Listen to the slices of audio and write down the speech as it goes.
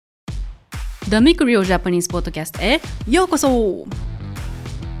The Mikrio Japanese Podcast へようこそ。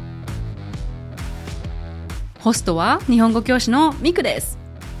ホストは日本語教師のミクです。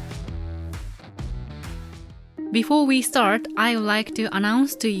Before we start, I would like to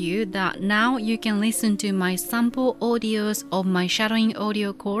announce to you that now you can listen to my sample audios of my shadowing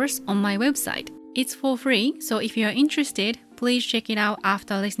audio course on my website. It's for free, so if you are interested, please check it out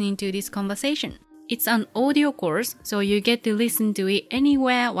after listening to this conversation. It's an audio course, so you get to listen to it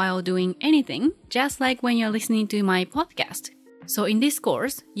anywhere while doing anything, just like when you're listening to my podcast. So in this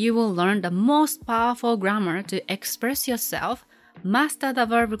course, you will learn the most powerful grammar to express yourself, master the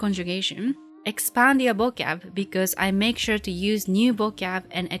verb conjugation, expand your vocab because I make sure to use new vocab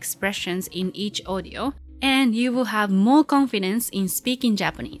and expressions in each audio, and you will have more confidence in speaking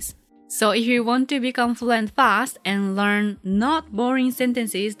Japanese. So if you want to become fluent fast and learn not boring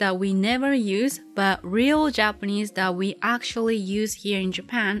sentences that we never use, but real Japanese that we actually use here in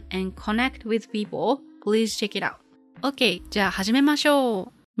Japan and connect with people, please check it out. OK, じゃあ始めまし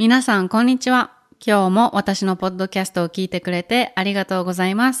ょう。皆さんこんにちは。今日も私のポッドキャストを聞いてくれてありがとうござ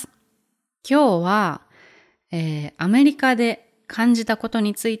います。今日は、アメリカで感じたこと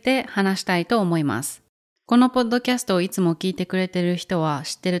について話したいと思います。このポッドキャストをいつも聞いてくれてる人は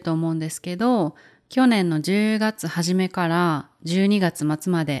知ってると思うんですけど、去年の10月初めから12月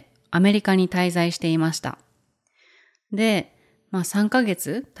末までアメリカに滞在していました。で、3ヶ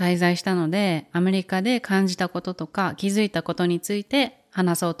月滞在したので、アメリカで感じたこととか気づいたことについて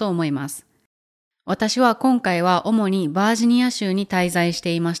話そうと思います。私は今回は主にバージニア州に滞在し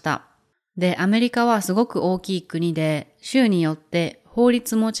ていました。で、アメリカはすごく大きい国で、州によって法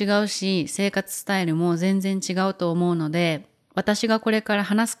律も違うし、生活スタイルも全然違うと思うので、私がこれから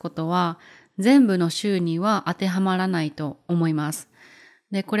話すことは全部の州には当てはまらないと思います。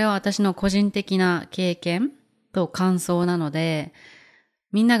で、これは私の個人的な経験と感想なので、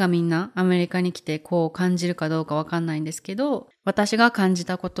みんながみんなアメリカに来てこう感じるかどうかわかんないんですけど、私が感じ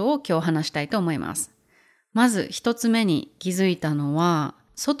たことを今日話したいと思います。まず一つ目に気づいたのは、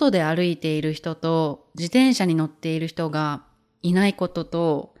外で歩いている人と自転車に乗っている人がいないこと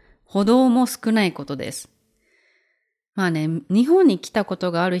と歩道も少ないことです。日本に来たこ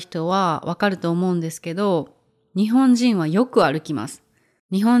とがある人はわかると思うんですけど、日本人はよく歩きます。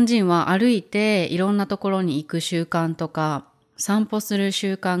日本人は歩いていろんなところに行く習慣とか散歩する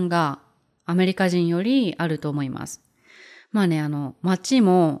習慣がアメリカ人よりあると思います。街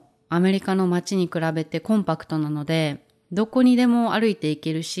もアメリカの街に比べてコンパクトなので、どこにでも歩いて行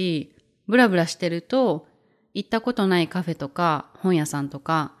けるし、ブラブラしてると行ったことないカフェとか本屋さんと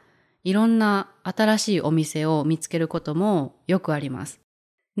かいろんな新しいお店を見つけることもよくあります。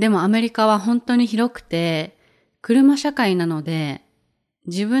でもアメリカは本当に広くて車社会なので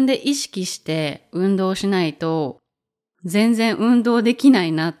自分で意識して運動しないと全然運動できな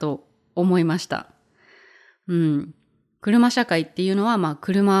いなと思いました。車社会っていうのは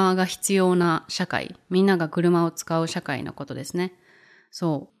車が必要な社会。みんなが車を使う社会のことですね。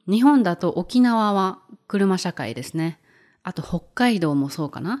そう。日本だと沖縄は車社会ですね。あと北海道もそう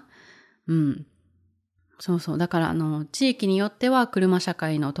かな。そう。だから地域によっては車社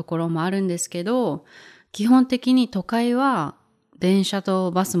会のところもあるんですけど、基本的に都会は電車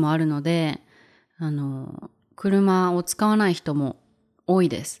とバスもあるので、車を使わない人も多い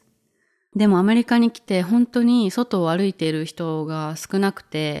です。でもアメリカに来て本当に外を歩いている人が少なく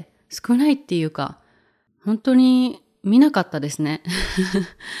て、少ないっていうか、本当に見なかったですね。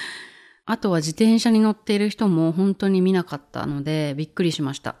あとは自転車に乗っている人も本当に見なかったのでびっくりし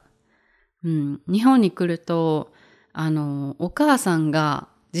ました。日本に来ると、お母さんが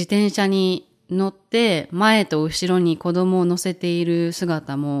自転車に乗って前と後ろに子供を乗せている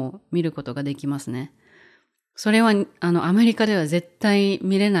姿も見ることができますね。それはアメリカでは絶対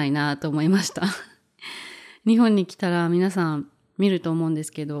見れないなと思いました。日本に来たら皆さん見ると思うんで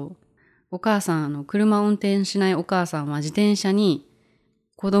すけど、お母さん車を運転しないお母さんは自転車に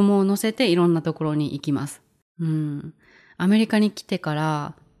子供を乗せていろんなところに行きます。アメリカに来てか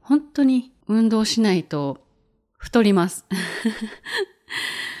ら本当に運動しないと太ります。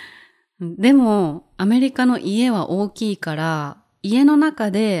でもアメリカの家は大きいから家の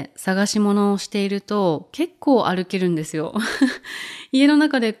中で探し物をしていると結構歩けるんですよ。家の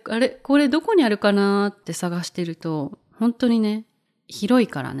中でこれどこにあるかなって探してると本当にね、広い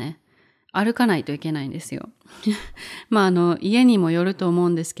からね、歩かないといけないんですよ。家にもよると思う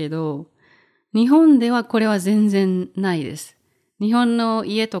んですけど、日本ではこれは全然ないです。日本の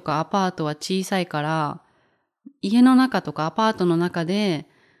家とかアパートは小さいから、家の中とかアパートの中で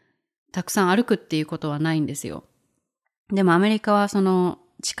たくさん歩くっていうことはないんですよ。でもアメリカは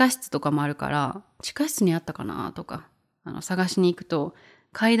地下室とかもあるから、地下室にあったかなとか、探しに行くと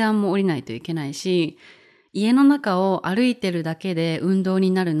階段も降りないといけないし、家の中を歩いてるだけで運動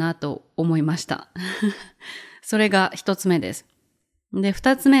になるなと思いました。それが一つ目です。で、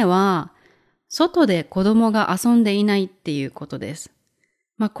二つ目は、外で子供が遊んでいないっていうことです。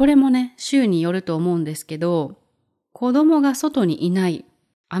これもね、州によると思うんですけど、子供が外にいない。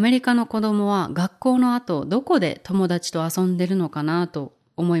アメリカの子供は学校の後、どこで友達と遊んでるのかなと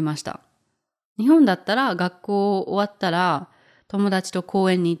思いました。日本だったら学校終わったら友達と公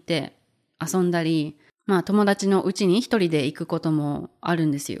園に行って遊んだり、友達の家に一人で行くこともある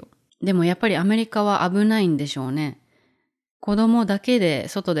んですよ。でもやっぱりアメリカは危ないんでしょうね。子供だけで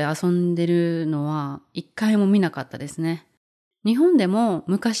外で遊んでるのは一回も見なかったですね。日本でも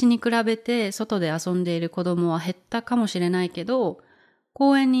昔に比べて外で遊んでいる子供は減ったかもしれないけど、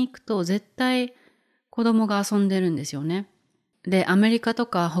公園に行くと絶対子供が遊んでるんですよね。で、アメリカと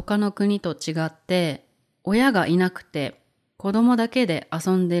か他の国と違って、親がいなくて子供だけで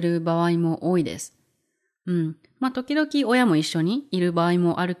遊んでる場合も多いです。時々親も一緒にいる場合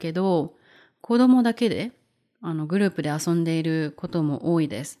もあるけど、子供だけでグループで遊んでいることも多い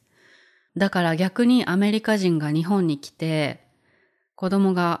です。だから逆にアメリカ人が日本に来て、子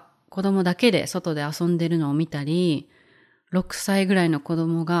供だけで外で遊んでるのを見たり、6歳ぐらいの子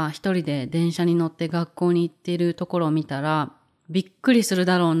供が一人で電車に乗って学校に行っているところを見たら、びっくりする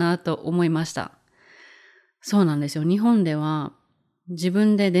だろうなと思いました。そうなんですよ。日本では自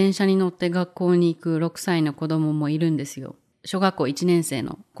分で電車に乗って学校に行く6歳の子供もいるんですよ。小学校1年生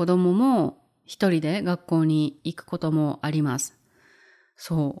の子供も一人で学校に行くこともあります。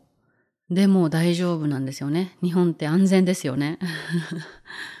そう。でも大丈夫なんですよね。日本って安全ですよね。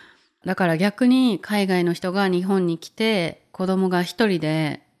だから逆に海外の人が日本に来て子供が一人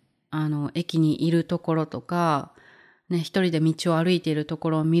で駅にいるところとか、ね、一人で道を歩いているとこ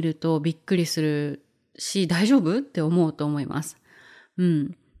ろを見るとびっくりするし、大丈夫って思うと思います。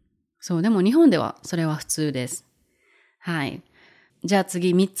そう、でも日本ではそれは普通です。はい。じゃあ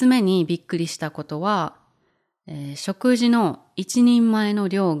次3つ目にびっくりしたことは、食事の一人前の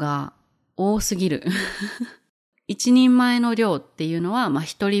量が多すぎる。一人前の量っていうのは、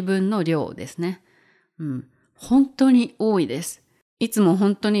一人分の量ですね。本当に多いです。いつも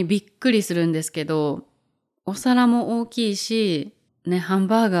本当にびっくりするんですけど、お皿も大きいし、ね、ハン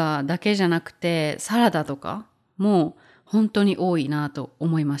バーガーだけじゃなくて、サラダとかも本当に多いなと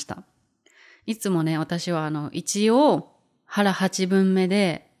思いました。いつもね、私は一応腹8分目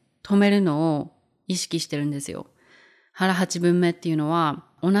で止めるのを意識してるんですよ。腹8分目っていうのは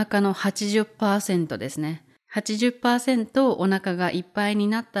お腹の 80% ですね。80% お腹がいっぱいに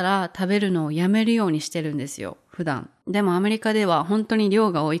なったら食べるのをやめるようにしてるんですよ、普段。でもアメリカでは本当に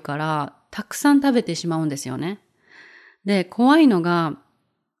量が多いからたくさん食べてしまうんですよね。で、怖いのが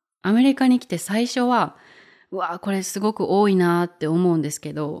アメリカに来て最初はこれすごく多いなって思うんです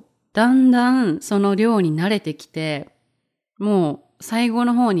けど、だんだんその量に慣れてきて、もう最後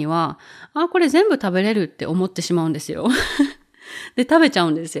の方には、これ全部食べれるって思ってしまうんですよ。で、食べちゃ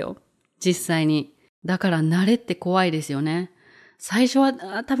うんですよ。実際に。だから慣れって怖いですよね。最初は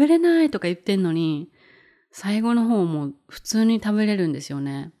食べれないとか言ってんのに、最後の方も普通に食べれるんですよ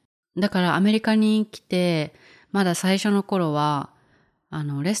ね。だからアメリカに来て、まだ最初の頃は、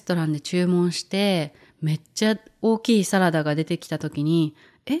レストランで注文して、めっちゃ大きいサラダが出てきた時に、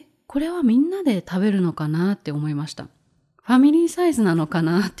これはみんなで食べるのかなって思いました。ファミリーサイズなのか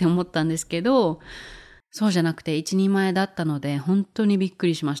なって思ったんですけど、そうじゃなくて一人前だったので本当にびっく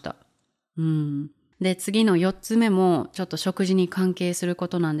りしました。で、次の4つ目もちょっと食事に関係するこ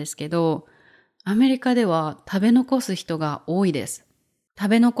となんですけど、アメリカでは食べ残す人が多いです。食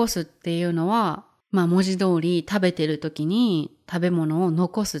べ残すっていうのは、文字通り食べてる時に食べ物を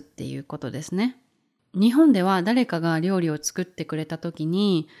残すっていうことですね。日本では誰かが料理を作ってくれた時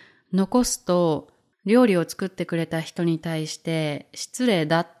に残すと、料理を作ってくれた人に対して失礼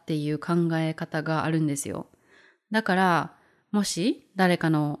だっていう考え方があるんですよ。だから、もし誰か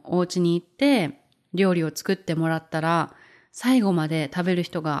のお家に行って料理を作ってもらったら、最後まで食べる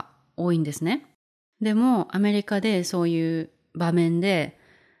人が多いんですね。でもアメリカでそういう場面で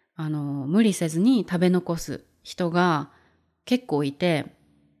無理せずに食べ残す人が結構いて、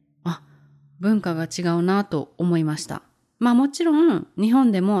文化が違うなと思いました。もちろん日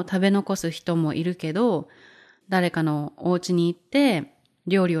本でも食べ残す人もいるけど、誰かのお家に行って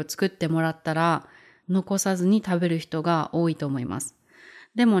料理を作ってもらったら残さずに食べる人が多いと思います。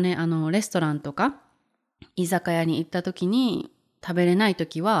でもね、レストランとか居酒屋に行った時に食べれない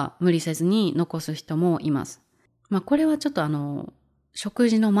時は無理せずに残す人もいます。これはちょっと食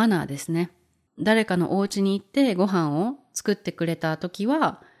事のマナーですね。誰かのお家に行ってご飯を作ってくれた時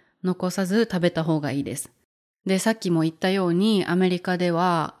は残さず食べた方がいいです。で、さっきも言ったようにアメリカで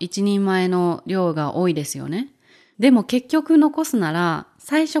は一人前の量が多いですよね。でも結局残すなら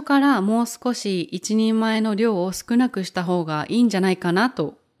最初からもう少し一人前の量を少なくした方がいいんじゃないかな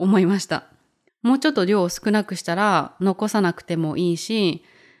と思いました。もうちょっと量を少なくしたら残さなくてもいいし、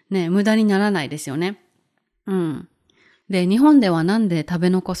ね、無駄にならないですよね。で、日本ではなんで食べ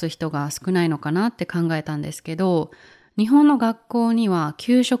残す人が少ないのかなって考えたんですけど、日本の学校には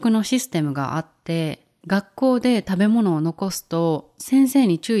給食のシステムがあって、学校で食べ物を残すと先生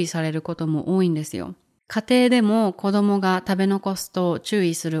に注意されることも多いんですよ。家庭でも子供が食べ残すと注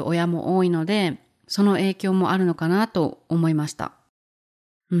意する親も多いので、その影響もあるのかなと思いました。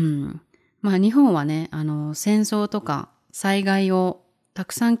日本はね、戦争とか災害をた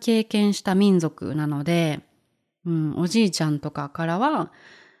くさん経験した民族なので、おじいちゃんとかからは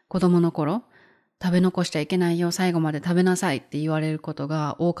子供の頃、食べ残しちゃいけないよ、最後まで食べなさいって言われること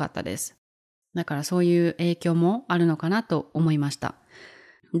が多かったです。だからそういう影響もあるのかなと思いました。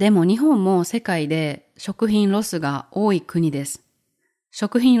でも日本も世界で食品ロスが多い国です。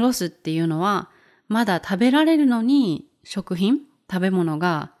食品ロスっていうのはまだ食べられるのに食べ物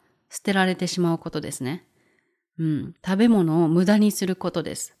が捨てられてしまうことですね。食べ物を無駄にすること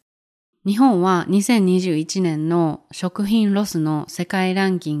です。日本は2021年の食品ロスの世界ラ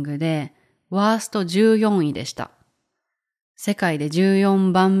ンキングでワースト14位でした。世界で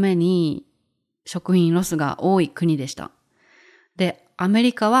14番目に食品ロスが多い国でした。で、アメ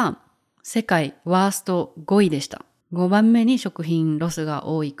リカは世界ワースト5位でした。5番目に食品ロスが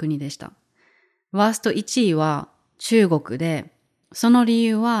多い国でした。ワースト1位は中国で、その理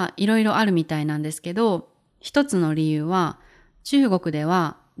由はいろいろあるみたいなんですけど、一つの理由は中国で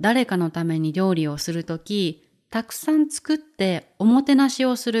は誰かのために料理をするとき、たくさん作っておもてなし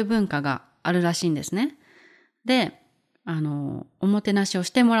をする文化があるらしいんですね。で、おもてなしをし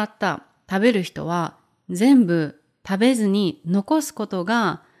てもらった食べる人は全部食べずに残すこと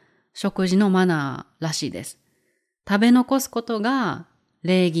が食事のマナーらしいです。食べ残すことが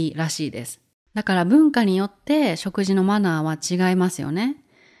礼儀らしいです。だから文化によって食事のマナーは違いますよね。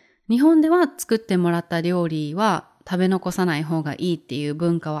日本では作ってもらった料理は食べ残さない方がいいっていう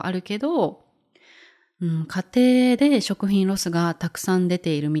文化はあるけど、家庭で食品ロスがたくさん出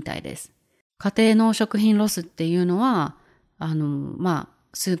ているみたいです。家庭の食品ロスっていうのは、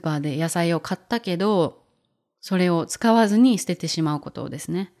スーパーで野菜を買ったけど、それを使わずに捨ててしまうことで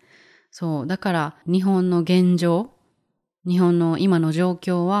すね。そう、だから日本の現状、日本の今の状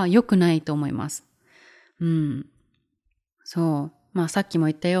況は良くないと思います。そう、さっきも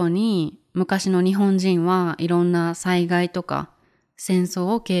言ったように、昔の日本人はいろんな災害とか戦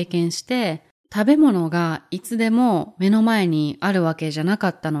争を経験して、食べ物がいつでも目の前にあるわけじゃなか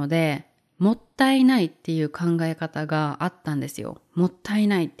ったので、もったいないっていう考え方があったんですよ。もったい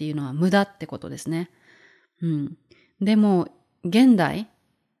ないっていうのは無駄ってことですね。でも、現代、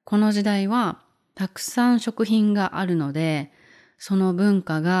この時代はたくさん食品があるので、その文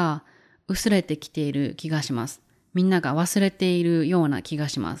化が薄れてきている気がします。みんなが忘れているような気が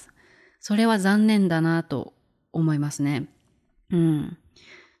します。それは残念だなと思いますね。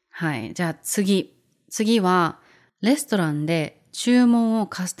はい。じゃあ次は、レストランで注文を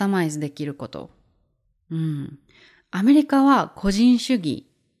カスタマイズできること。アメリカは個人主義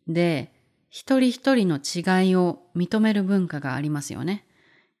で、一人一人の違いを認める文化がありますよね。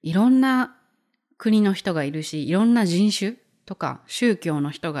いろんな国の人がいるし、いろんな人種とか宗教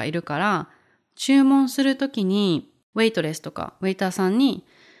の人がいるから、注文するときにウェイトレスとかウェイターさんに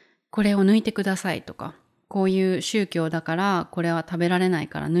これを抜いてくださいとか、こういう宗教だからこれは食べられない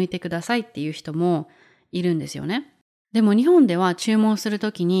から抜いてくださいっていう人もいるんですよね。でも日本では注文する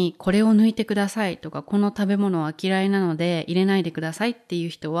ときにこれを抜いてくださいとか、この食べ物は嫌いなので入れないでくださいっていう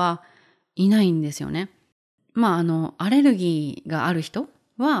人はいないんですよね。アレルギーがある人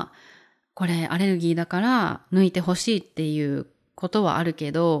はこれアレルギーだから抜いてほしいっていうことはある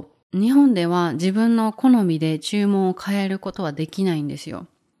けど、日本では自分の好みで注文を変えることはできないんですよ。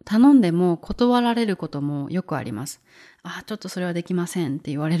頼んでも断られることもよくあります。ちょっとそれはできませんっ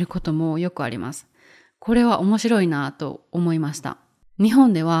て言われることもよくあります。これは面白いなと思いました。日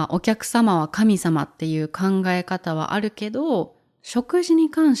本ではお客様は神様っていう考え方はあるけど、食事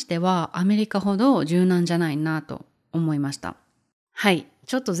に関してはアメリカほど柔軟じゃないなと思いました。はい。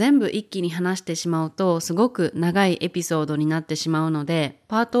ちょっと全部一気に話してしまうとすごく長いエピソードになってしまうので、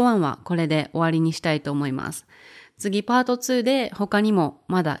パート1はこれで終わりにしたいと思います。次パート2で他にも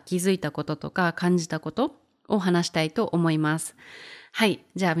まだ気づいたこととか感じたことを話したいと思います。はい。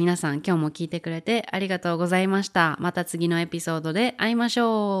じゃあ皆さん今日も聞いてくれてありがとうございました。また次のエピソードで会いまし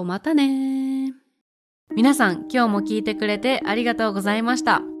ょう。またね。皆さん今日も聞いてくれてありがとうございまし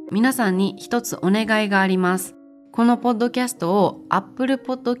た。皆さんに一つお願いがあります。このポッドキャストを Apple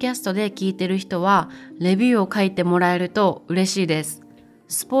Podcast で聞いてる人はレビューを書いてもらえると嬉しいです。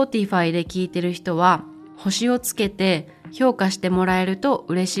Spotify で聞いてる人は星をつけて評価してもらえると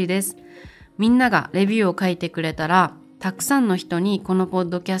嬉しいです。みんながレビューを書いてくれたら、たくさんの人にこのポッ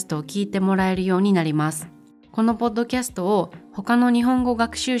ドキャストを聞いてもらえるようになります。このポッドキャストを他の日本語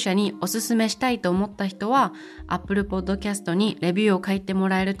学習者におすすめしたいと思った人は、Apple Podcast にレビューを書いても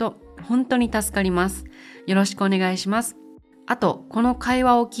らえると本当に助かります。よろしくお願いします。あと、この会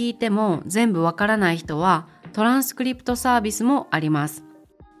話を聞いても全部わからない人は、トランスクリプトサービスもあります。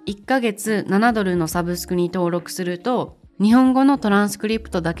1ヶ月$7のサブスクに登録すると、日本語のトランスクリプ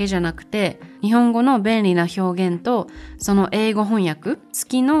トだけじゃなくて、日本語の便利な表現と、その英語翻訳付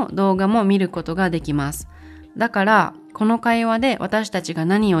きの動画も見ることができます。だから、この会話で私たちが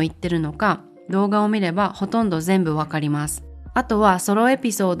何を言ってるのか、動画を見ればほとんど全部わかります。あとはソロエ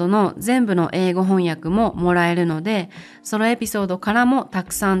ピソードの全部の英語翻訳ももらえるので、ソロエピソードからもた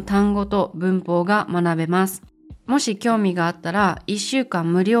くさん単語と文法が学べます。もし興味があったら1週間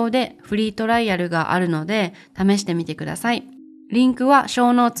無料でフリートライアルがあるので試してみてください。リンクはショ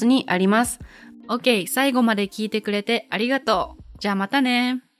ーノーツにあります。OK、最後まで聞いてくれてありがとう。じゃあまたね。